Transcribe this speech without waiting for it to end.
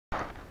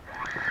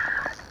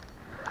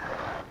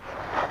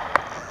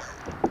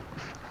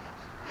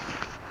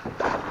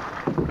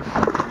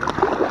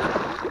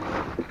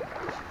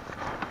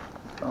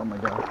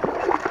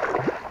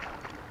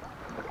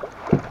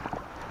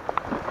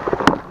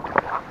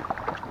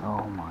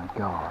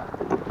god.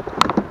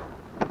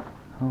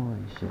 Holy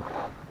shit.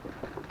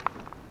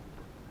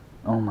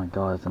 Oh my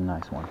god, that's a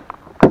nice one.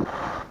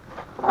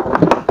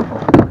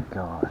 Oh my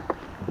god.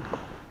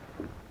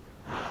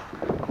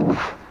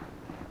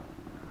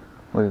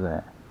 Look at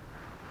that.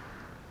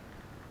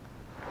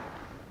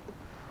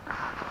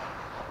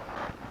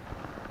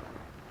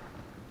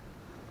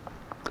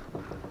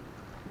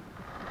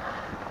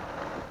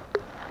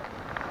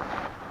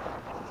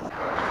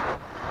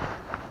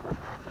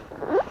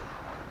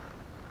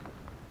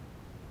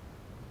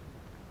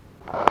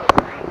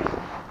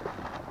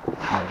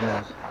 There he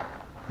goes.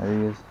 There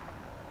he is.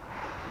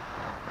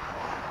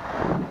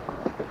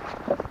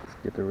 Let's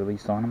get the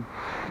release on him.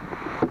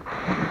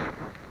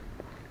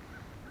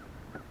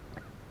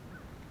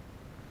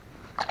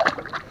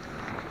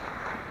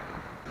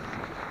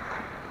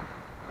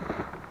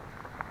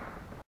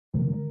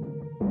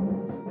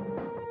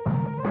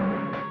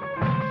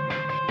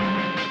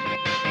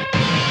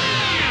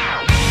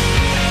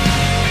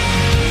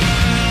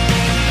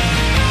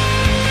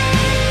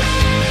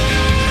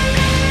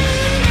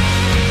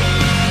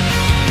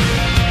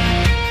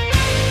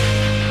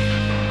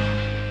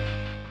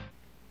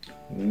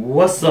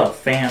 What's up,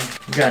 fam?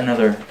 We got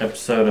another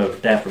episode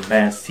of Dapper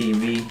Bass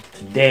TV.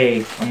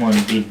 Today I'm going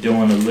to be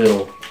doing a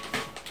little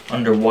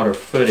underwater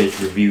footage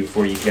review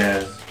for you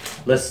guys.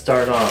 Let's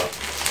start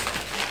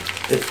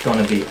off. It's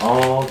going to be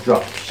all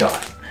drop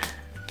shot.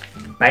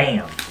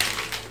 Bam!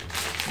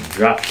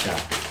 Drop shot.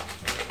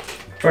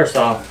 First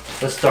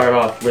off, let's start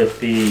off with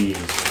the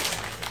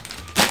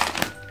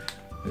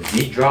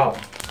Z-Drop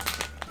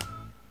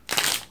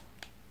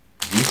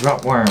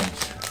worms.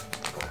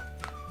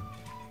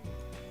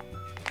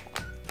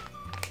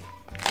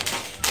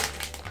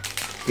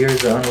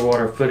 Here's the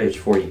underwater footage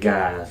for you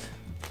guys.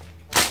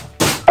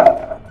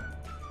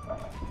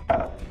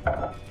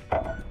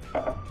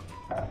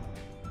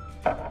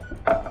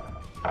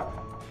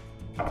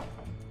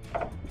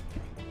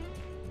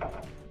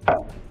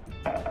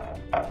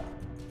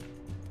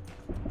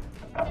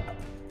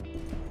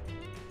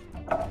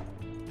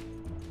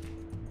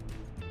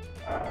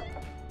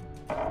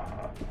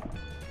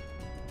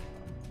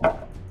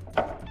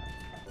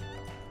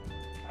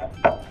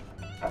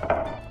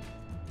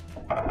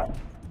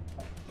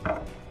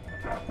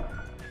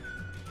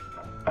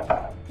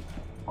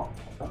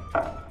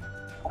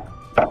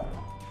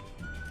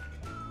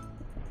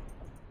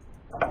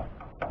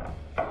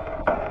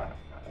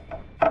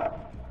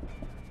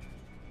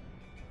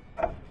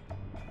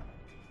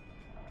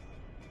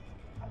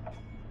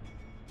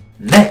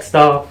 Next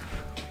off,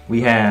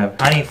 we have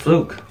Tiny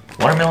Fluke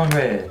Watermelon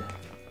Red.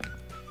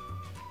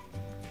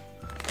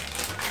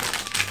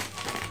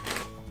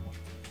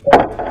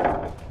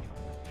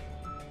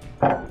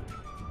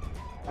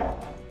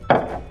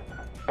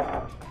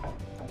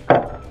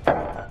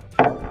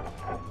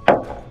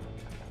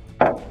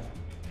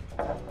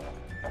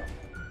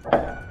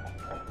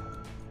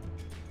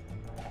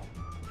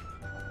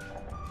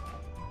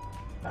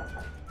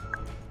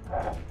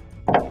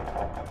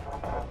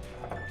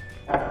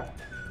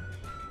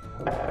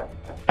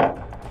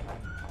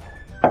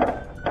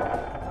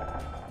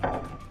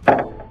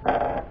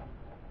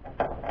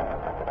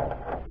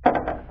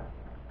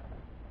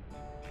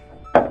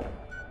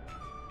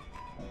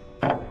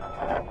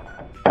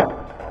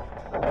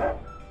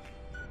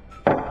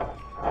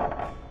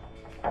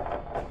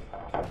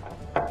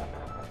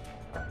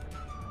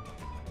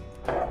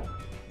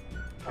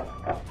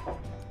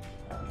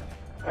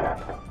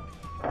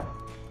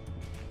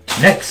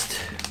 Next,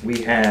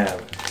 we have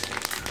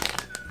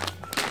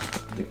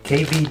the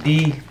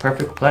KVD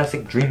Perfect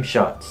Plastic Dream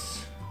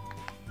Shots.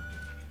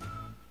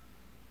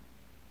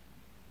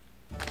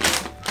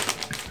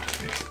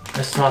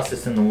 Let's toss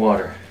this in the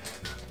water.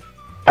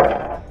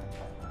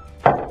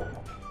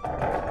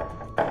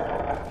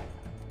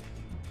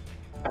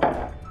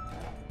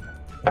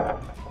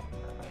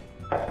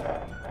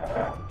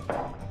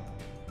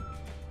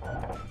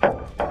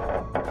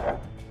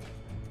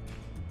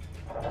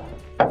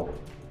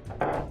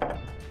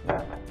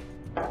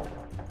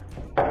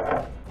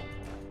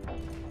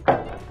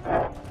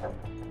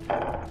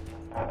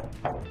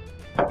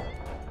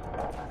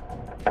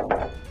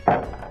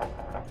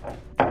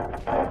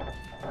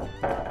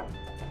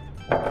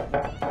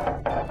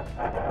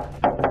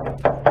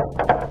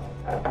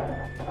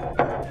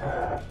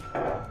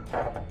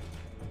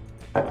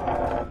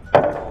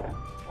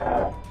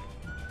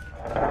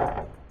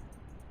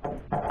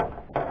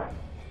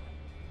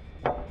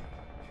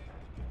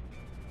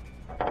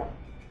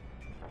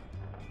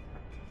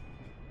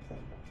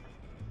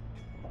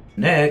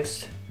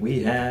 Next,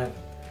 we have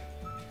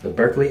the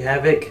Berkeley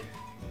Havoc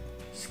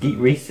Skeet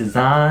Reese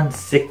Design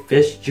Sick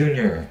Fish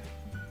Jr.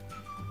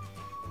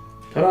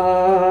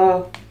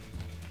 Ta-da!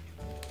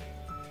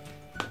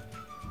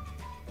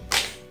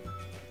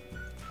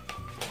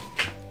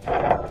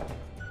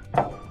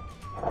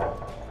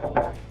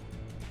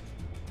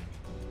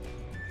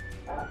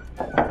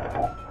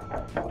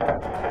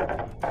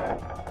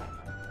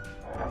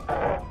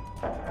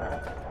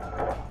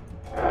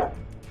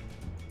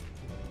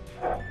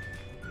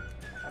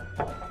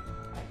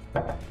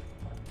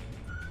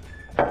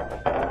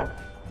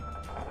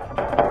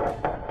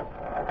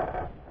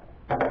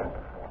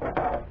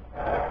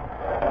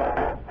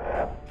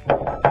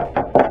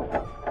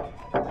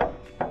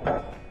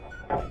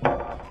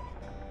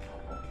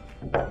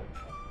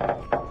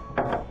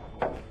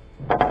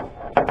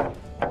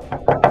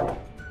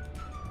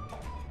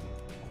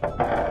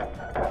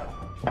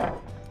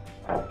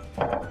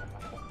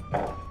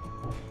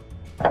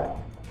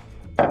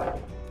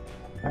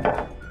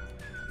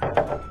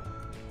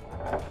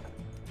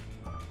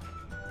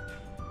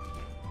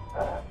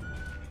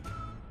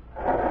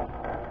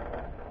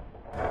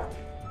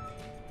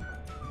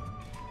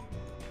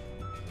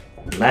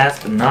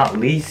 last but not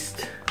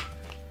least,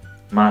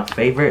 my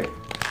favorite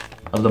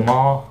of them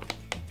all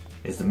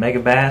is the Mega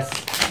Bass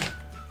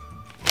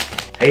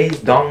Hayes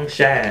Dong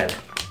Shad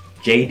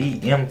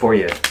JDM for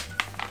you.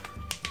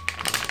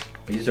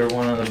 These are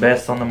one of the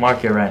best on the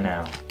market right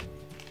now.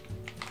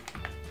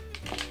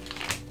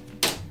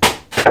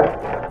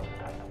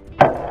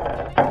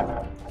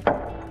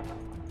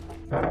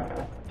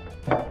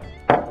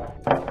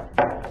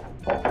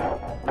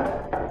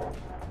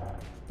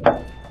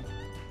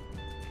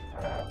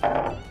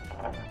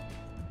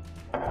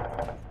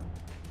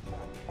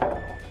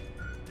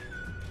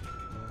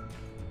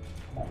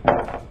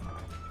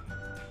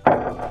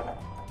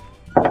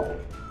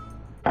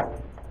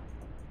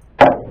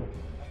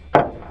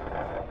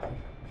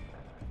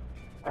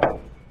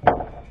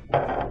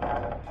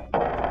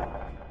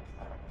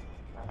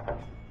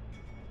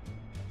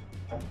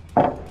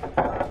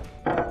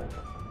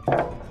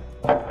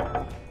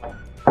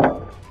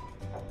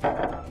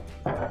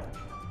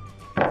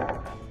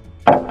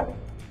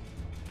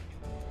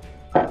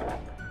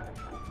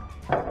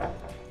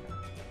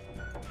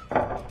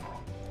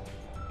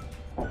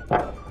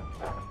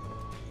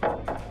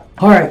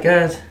 Alright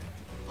guys,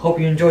 hope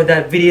you enjoyed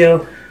that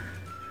video.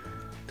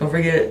 Don't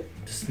forget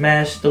to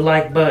smash the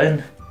like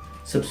button,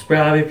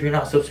 subscribe if you're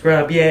not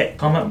subscribed yet,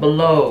 comment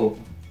below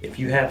if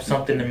you have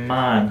something in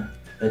mind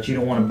that you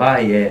don't want to buy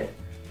yet.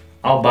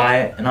 I'll buy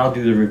it and I'll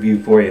do the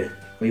review for you.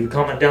 Leave a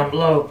comment down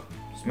below,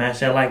 smash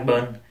that like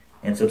button,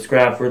 and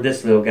subscribe for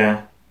this little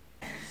guy.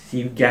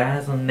 See you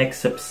guys on the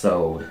next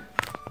episode.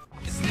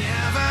 It's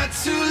never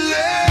too